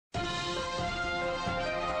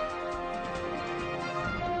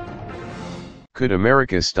Could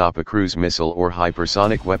America stop a cruise missile or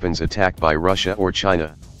hypersonic weapons attack by Russia or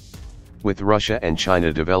China? With Russia and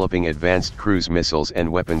China developing advanced cruise missiles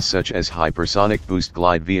and weapons such as hypersonic boost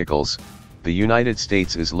glide vehicles, the United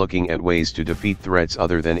States is looking at ways to defeat threats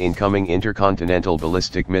other than incoming intercontinental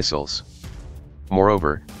ballistic missiles.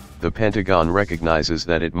 Moreover, the Pentagon recognizes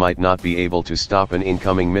that it might not be able to stop an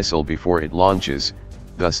incoming missile before it launches,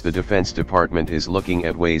 thus the Defense Department is looking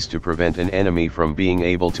at ways to prevent an enemy from being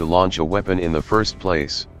able to launch a weapon in the first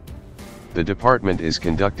place. The department is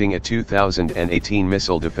conducting a 2018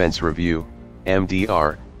 Missile Defense Review,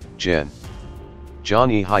 MDR, Gen.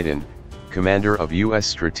 John E. Hyten, commander of U.S.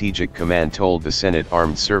 Strategic Command, told the Senate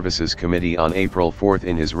Armed Services Committee on April 4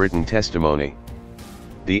 in his written testimony.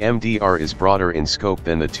 The MDR is broader in scope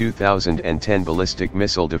than the 2010 Ballistic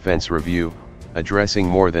Missile Defense Review, addressing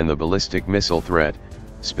more than the ballistic missile threat,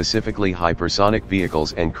 specifically hypersonic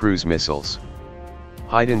vehicles and cruise missiles.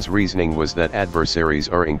 Hyten's reasoning was that adversaries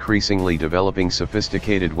are increasingly developing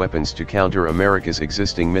sophisticated weapons to counter America's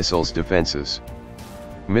existing missiles defenses.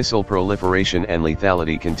 Missile proliferation and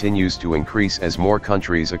lethality continues to increase as more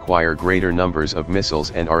countries acquire greater numbers of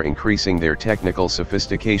missiles and are increasing their technical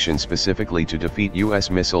sophistication specifically to defeat U.S.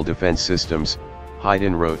 missile defense systems,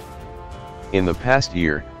 Hyten wrote. In the past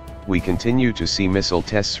year, we continue to see missile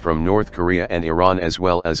tests from North Korea and Iran as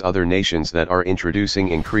well as other nations that are introducing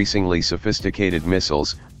increasingly sophisticated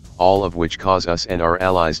missiles, all of which cause us and our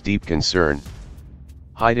allies deep concern.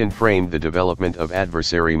 Hyten framed the development of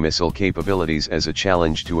adversary missile capabilities as a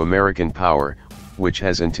challenge to American power, which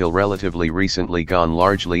has until relatively recently gone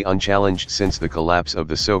largely unchallenged since the collapse of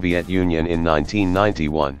the Soviet Union in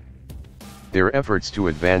 1991. Their efforts to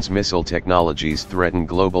advance missile technologies threaten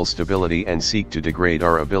global stability and seek to degrade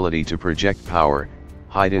our ability to project power,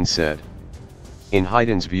 Hyten said. In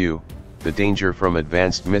Hyten's view, the danger from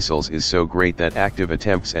advanced missiles is so great that active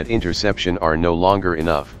attempts at interception are no longer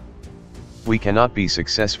enough. We cannot be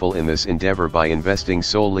successful in this endeavor by investing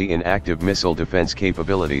solely in active missile defense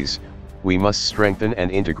capabilities. We must strengthen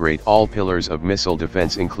and integrate all pillars of missile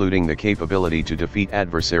defense, including the capability to defeat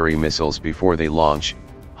adversary missiles before they launch,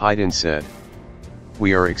 Hyten said.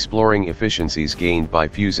 We are exploring efficiencies gained by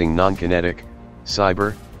fusing non-kinetic,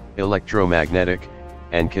 cyber, electromagnetic,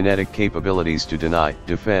 and kinetic capabilities to deny,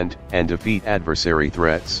 defend, and defeat adversary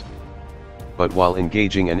threats. But while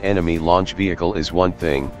engaging an enemy launch vehicle is one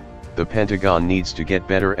thing, the Pentagon needs to get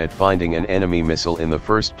better at finding an enemy missile in the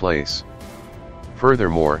first place.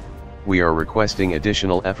 Furthermore, we are requesting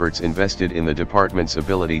additional efforts invested in the department's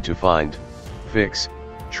ability to find, fix,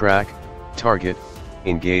 track, target,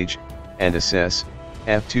 engage, and assess,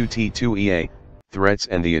 F2T2EA, threats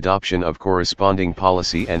and the adoption of corresponding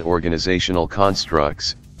policy and organizational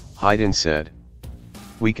constructs, Hyten said.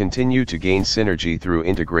 We continue to gain synergy through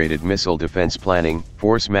integrated missile defense planning,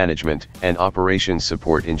 force management, and operations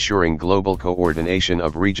support, ensuring global coordination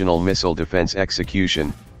of regional missile defense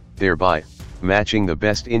execution, thereby matching the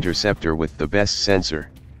best interceptor with the best sensor.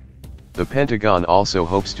 The Pentagon also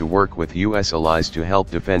hopes to work with U.S. allies to help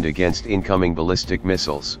defend against incoming ballistic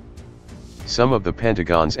missiles. Some of the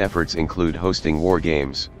Pentagon's efforts include hosting war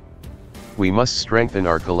games. We must strengthen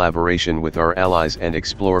our collaboration with our allies and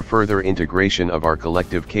explore further integration of our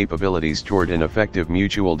collective capabilities toward an effective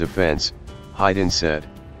mutual defense, Hyten said.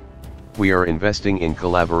 We are investing in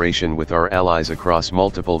collaboration with our allies across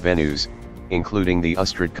multiple venues, including the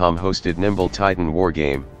USTRATCOM-hosted Nimble Titan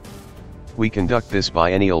wargame. We conduct this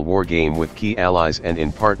biennial wargame with key allies and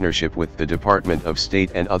in partnership with the Department of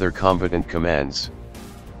State and other combatant commands.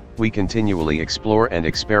 We continually explore and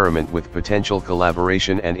experiment with potential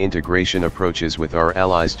collaboration and integration approaches with our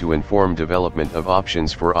allies to inform development of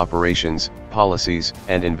options for operations, policies,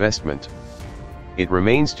 and investment. It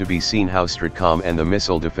remains to be seen how STRATCOM and the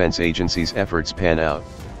Missile Defense Agency's efforts pan out.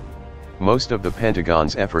 Most of the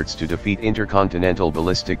Pentagon's efforts to defeat intercontinental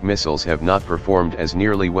ballistic missiles have not performed as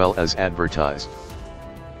nearly well as advertised.